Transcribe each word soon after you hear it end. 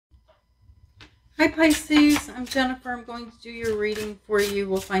Hi Pisces, I'm Jennifer. I'm going to do your reading for you.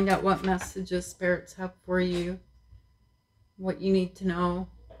 We'll find out what messages spirits have for you, what you need to know.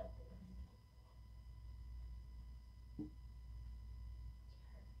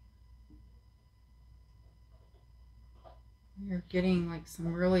 You're getting like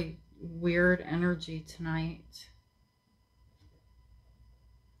some really weird energy tonight.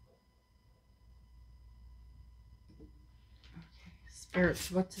 Okay,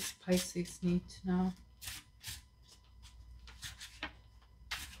 spirits, what does Pisces need to know?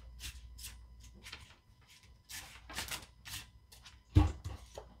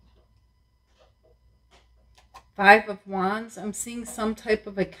 Five of Wands. I'm seeing some type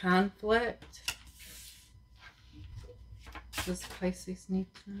of a conflict. What does Pisces need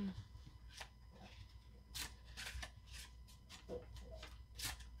to know?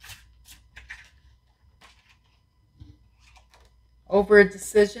 Over a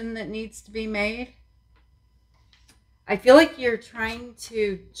decision that needs to be made. I feel like you're trying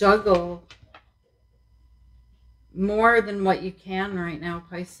to juggle more than what you can right now,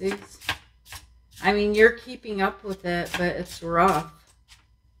 Pisces. I mean, you're keeping up with it, but it's rough.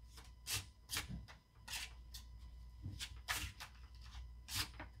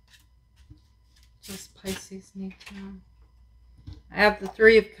 Just Pisces need to know. I have the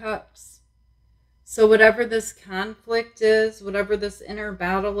Three of Cups. So whatever this conflict is, whatever this inner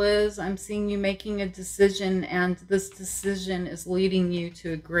battle is, I'm seeing you making a decision, and this decision is leading you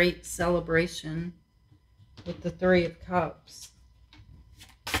to a great celebration with the Three of Cups.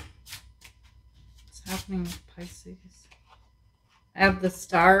 What's happening with Pisces? I have the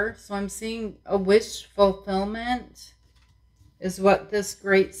Star, so I'm seeing a wish fulfillment is what this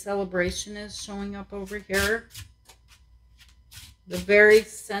great celebration is showing up over here. The very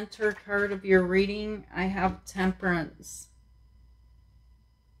center card of your reading, I have Temperance.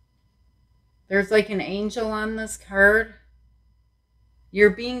 There's like an angel on this card.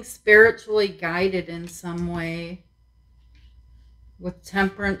 You're being spiritually guided in some way, with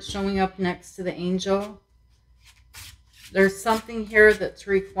Temperance showing up next to the angel. There's something here that's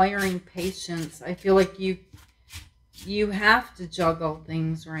requiring patience. I feel like you have to juggle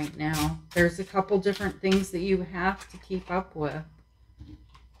things right now. There's a couple different things that you have to keep up with.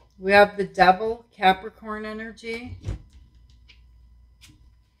 We have the Devil, Capricorn energy.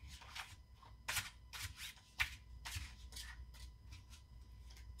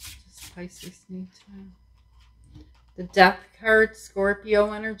 Just Pisces need to know. The Death card,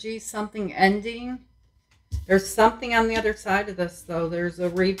 Scorpio energy, something ending. There's something on the other side of this, though. There's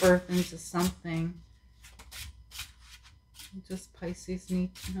a rebirth into something. Just Pisces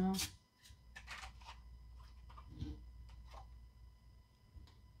need to know.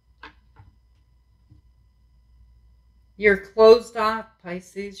 You're closed off,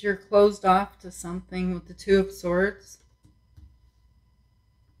 Pisces. You're closed off to something with the Two of Swords.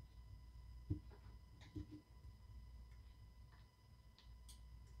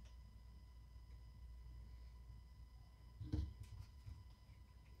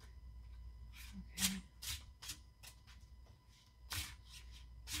 Okay.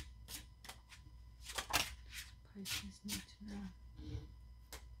 Pisces need to know.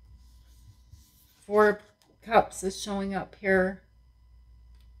 Four of Cups is showing up here.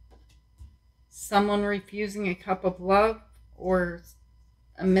 Someone refusing a cup of love or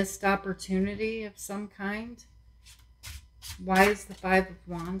a missed opportunity of some kind. Why is the Five of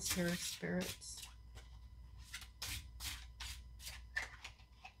Wands here, spirits?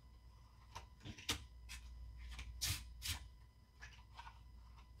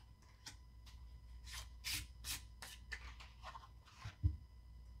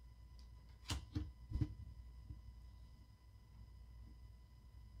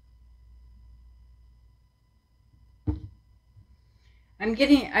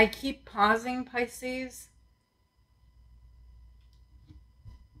 I keep pausing, Pisces,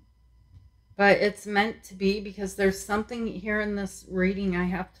 but it's meant to be because there's something here in this reading I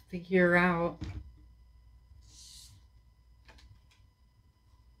have to figure out.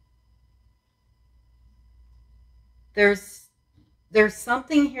 There's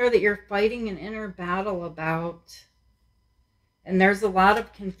something here that you're fighting an inner battle about, and there's a lot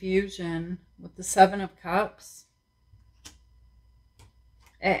of confusion with the Seven of Cups.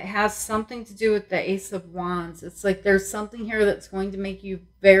 It has something to do with the Ace of Wands. It's like there's something here that's going to make you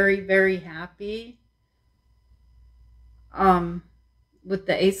very, very happy. With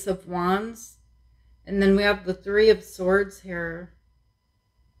the Ace of Wands. And then we have the Three of Swords here.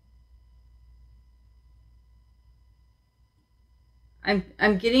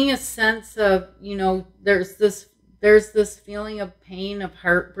 I'm getting a sense of, you know, there's this There's this feeling of pain, of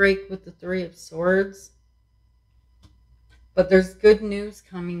heartbreak with the Three of Swords. But there's good news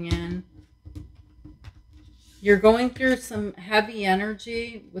coming in. You're going through some heavy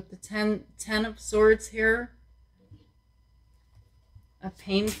energy with the 10 of Swords here. A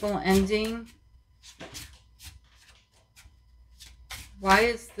painful ending. Why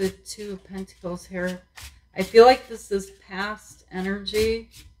is the Two of Pentacles here? I feel like this is past energy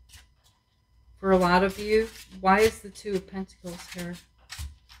for a lot of you. Why is the Two of Pentacles here?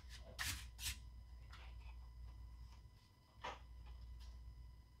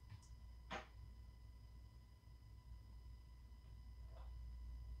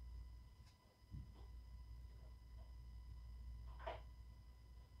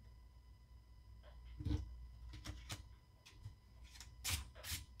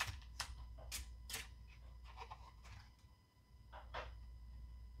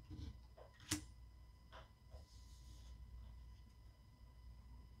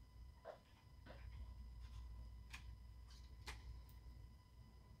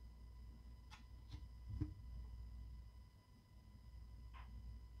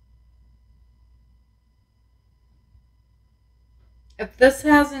 If this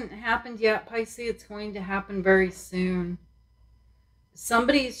hasn't happened yet, Pisces, it's going to happen very soon.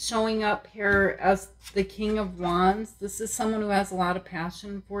 Somebody's showing up here as the King of Wands. This is someone who has a lot of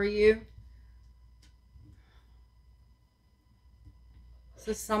passion for you. This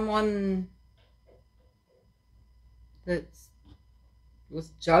is someone that was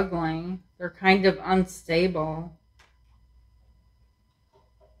juggling. They're kind of unstable.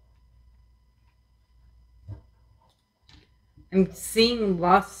 I'm seeing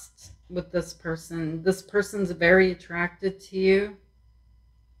lust with this person. This person's very attracted to you.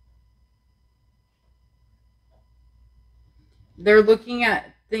 They're looking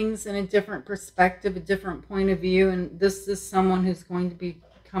at things in a different perspective, a different point of view, and this is someone who's going to be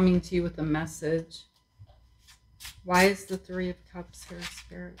coming to you with a message. Why is the Three of Cups here,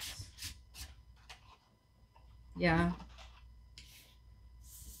 spirits? Yeah.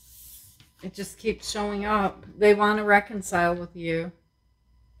 It just keeps showing up. They want to reconcile with you.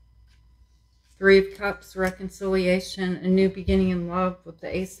 Three of Cups, reconciliation, a new beginning in love with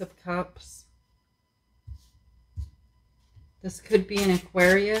the Ace of Cups. This could be an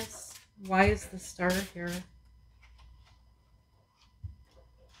Aquarius. Why is the Star here?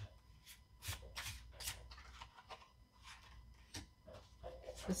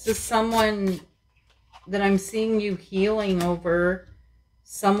 This is someone that I'm seeing you healing over.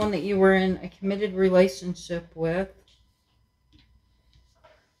 Someone that you were in a committed relationship with.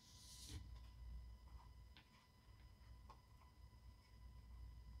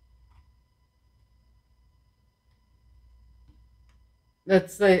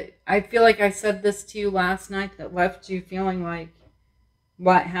 I feel like I said this to you last night that left you feeling like,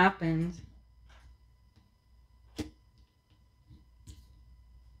 what happened?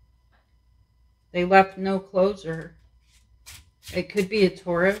 They left no closure. It could be a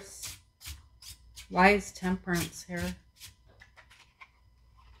Taurus. Why is Temperance here?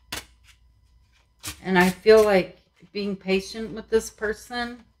 And I feel like being patient with this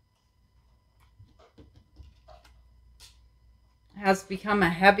person has become a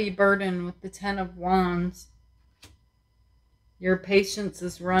heavy burden with the 10 of Wands. Your patience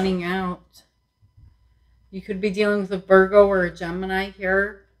is running out. You could be dealing with a Virgo or a Gemini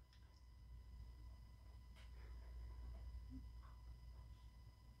here.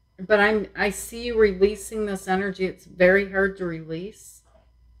 But I see you releasing this energy. It's very hard to release.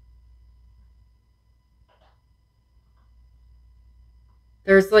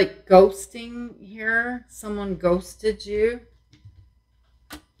 There's like ghosting here. Someone ghosted you.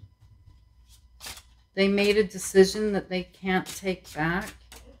 They made a decision that they can't take back.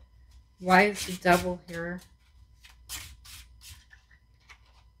 Why is the Devil here?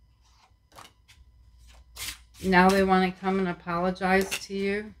 Now they want to come and apologize to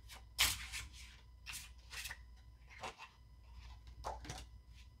you.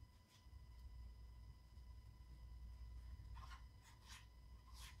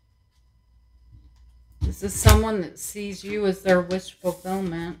 This is someone that sees you as their wish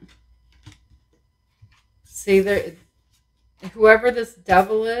fulfillment. See, whoever this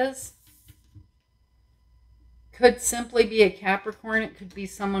Devil is could simply be a Capricorn. It could be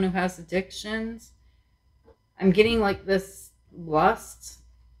someone who has addictions. I'm getting like this lust.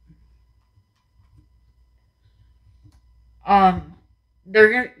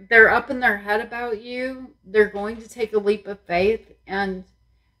 They're up in their head about you. They're going to take a leap of faith, and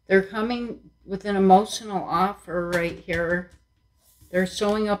they're coming with an emotional offer right here. They're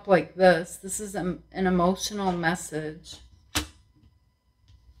showing up like this. This is an emotional message.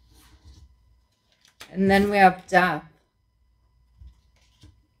 And then we have death.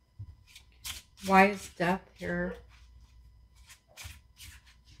 Why is death here?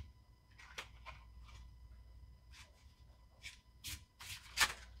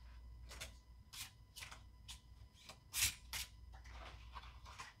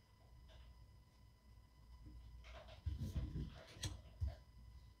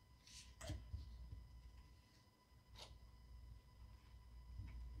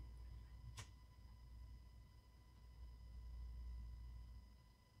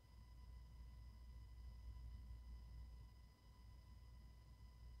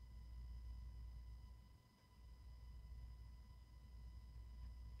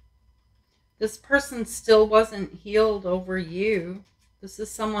 This person still wasn't healed over you. This is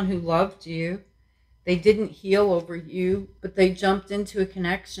someone who loved you. They didn't heal over you, but they jumped into a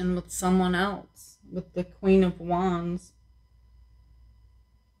connection with someone else, with the Queen of Wands.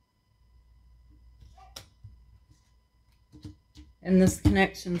 And this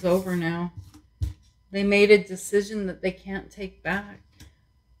connection's over now. They made a decision that they can't take back.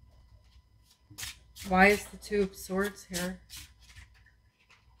 Why is the Two of Swords here?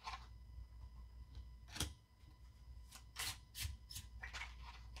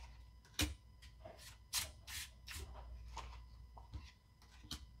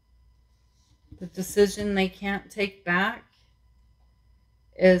 The decision they can't take back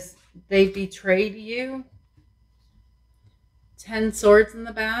is they betrayed you. 10 swords in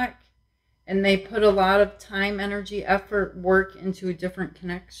the back. And they put a lot of time, energy, effort, work into a different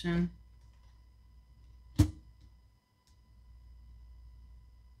connection.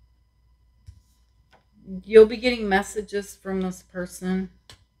 You'll be getting messages from this person.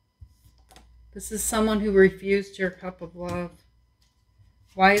 This is someone who refused your cup of love.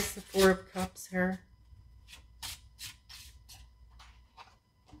 Why is the Four of Cups here?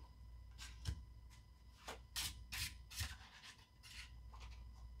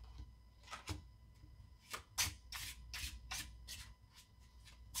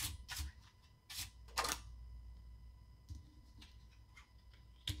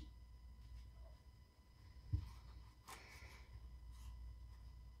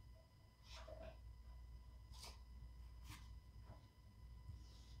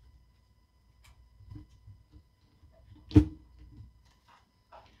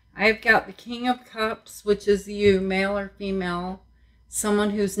 I've got the King of Cups, which is you, male or female, someone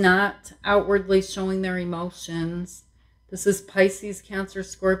who's not outwardly showing their emotions. This is Pisces, Cancer,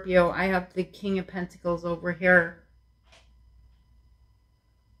 Scorpio. I have the King of Pentacles over here.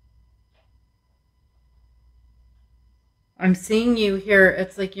 I'm seeing you here.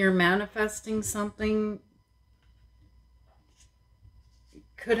 It's like you're manifesting something. It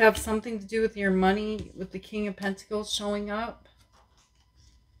could have something to do with your money, with the King of Pentacles showing up.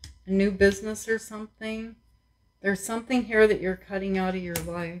 A new business or something. There's something here that you're cutting out of your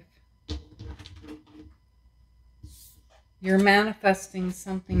life. You're manifesting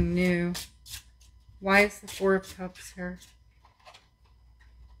something new. Why is the Four of Cups here?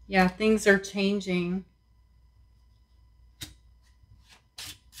 Yeah, things are changing.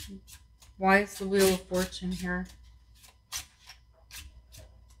 Why is the Wheel of Fortune here?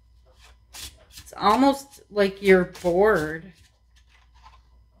 It's almost like you're bored.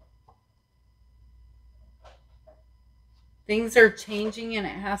 Things are changing and it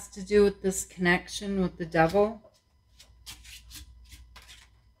has to do with this connection with the devil.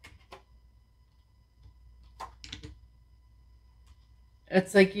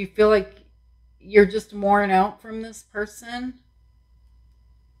 It's like you feel like you're just worn out from this person.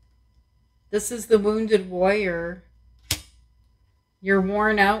 This is the wounded warrior. You're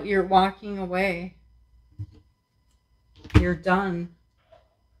worn out. You're walking away. You're done.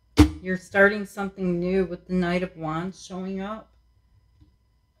 You're starting something new with the Knight of Wands showing up.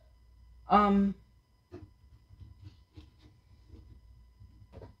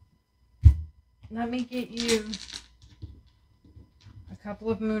 Let me get you a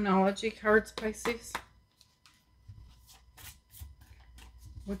couple of Moonology cards, Pisces.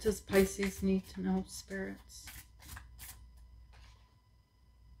 What does Pisces need to know, spirits?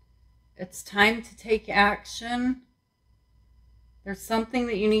 It's time to take action. There's something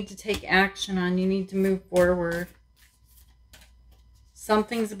that you need to take action on. You need to move forward.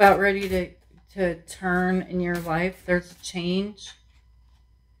 Something's about ready to turn in your life. There's a change.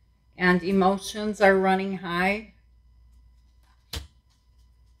 And emotions are running high.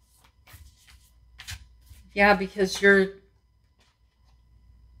 Yeah, because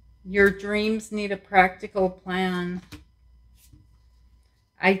your dreams need a practical plan.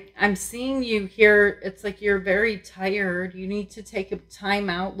 I'm seeing you here. It's like you're very tired. You need to take a time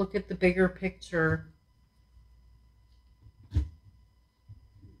out, look at the bigger picture.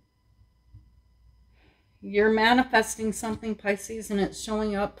 You're manifesting something, Pisces, and it's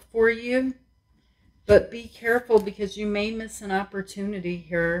showing up for you. But be careful because you may miss an opportunity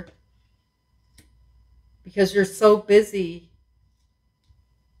here because you're so busy.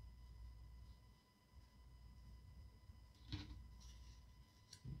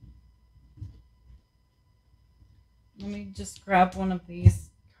 Let me just grab one of these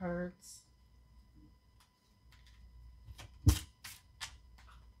cards.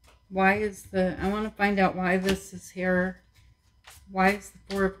 Why is I want to find out why this is here. Why is the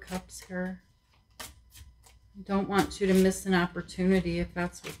Four of Cups here? I don't want you to miss an opportunity if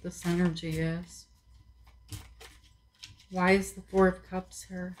that's what this energy is. Why is the Four of Cups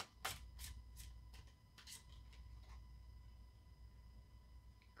here?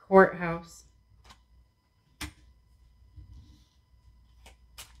 Courthouse.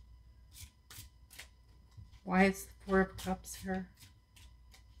 Why is the Four of Cups here?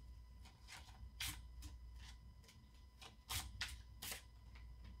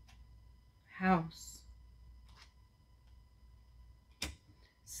 House.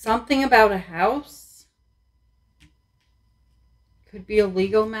 Something about a house. Could be a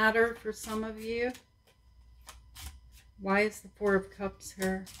legal matter for some of you. Why is the Four of Cups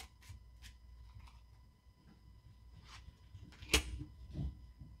here?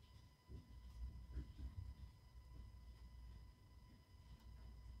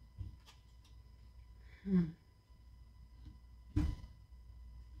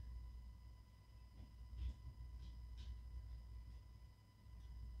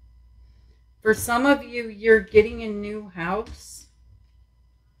 For some of you, you're getting a new house.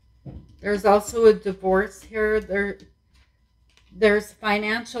 There's also a divorce here. There's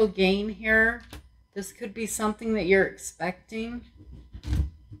financial gain here. This could be something that you're expecting.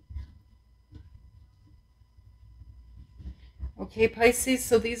 Okay, Pisces,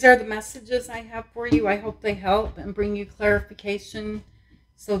 so these are the messages I have for you. I hope they help and bring you clarification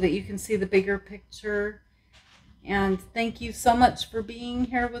so that you can see the bigger picture. And thank you so much for being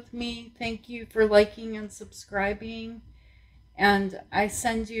here with me. Thank you for liking and subscribing. And I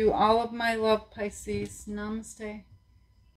send you all of my love, Pisces. Namaste.